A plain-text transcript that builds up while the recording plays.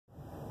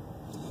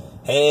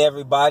Hey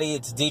everybody,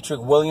 it's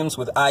Dietrich Williams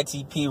with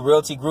ITP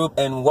Realty Group,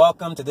 and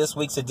welcome to this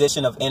week's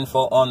edition of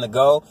Info on the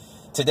Go.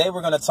 Today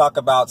we're going to talk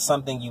about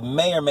something you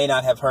may or may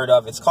not have heard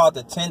of. It's called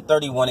the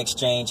 1031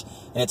 exchange,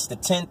 and it's the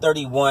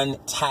 1031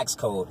 tax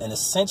code. And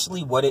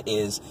essentially what it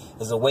is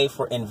a way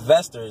for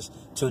investors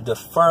to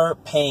defer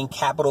paying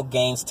capital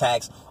gains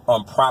tax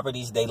on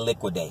properties they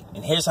liquidate.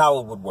 And here's how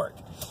it would work.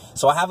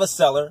 So I have a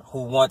seller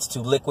who wants to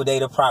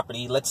liquidate a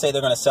property. Let's say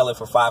they're going to sell it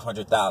for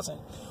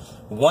 $500,000.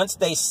 Once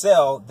they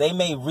sell, they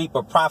may reap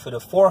a profit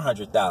of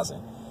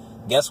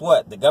 $400,000. Guess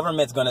what? The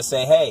government's going to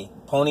say, hey,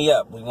 pony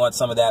up. We want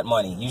some of that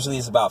money. Usually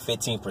it's about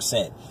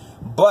 15%.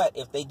 But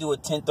if they do a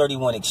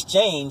 1031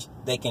 exchange,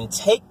 they can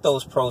take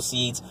those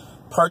proceeds,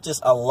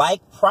 purchase a like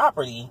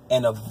property,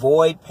 and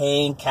avoid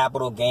paying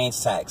capital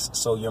gains tax.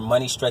 So your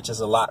money stretches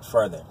a lot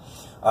further.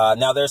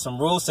 Now, there's some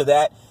rules to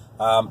that.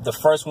 The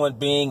first one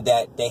being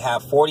that they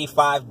have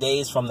 45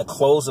 days from the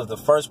close of the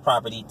first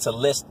property to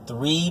list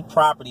 3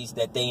 properties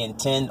that they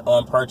intend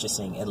on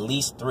purchasing, at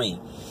least 3.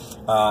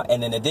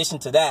 And in addition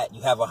to that,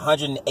 you have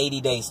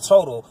 180 days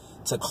total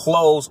to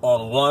close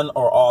on 1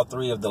 or all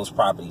 3 of those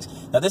properties.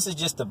 Now, this is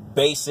just the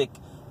basic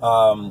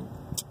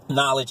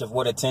knowledge of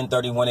what a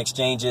 1031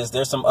 exchange is.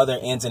 There's some other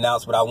ins and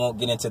outs, but I won't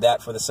get into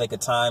that for the sake of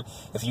time.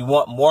 If you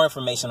want more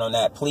information on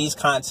that, please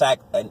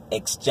contact an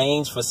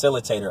exchange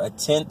facilitator, a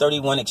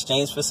 1031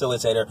 exchange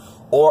facilitator,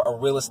 or a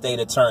real estate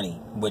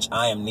attorney, which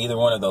I am neither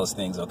one of those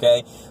things,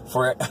 okay?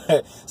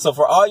 So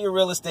for all your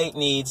real estate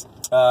needs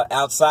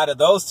outside of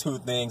those 2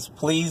 things,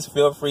 please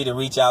feel free to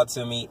reach out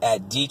to me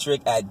at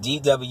Dietrich at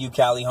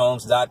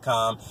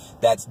dwcalihomes.com.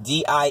 That's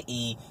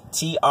DIETRIC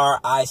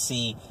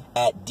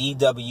at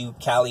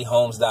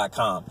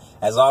dwcalihomes.com.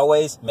 As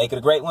always, make it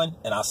a great one,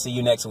 and I'll see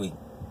you next week.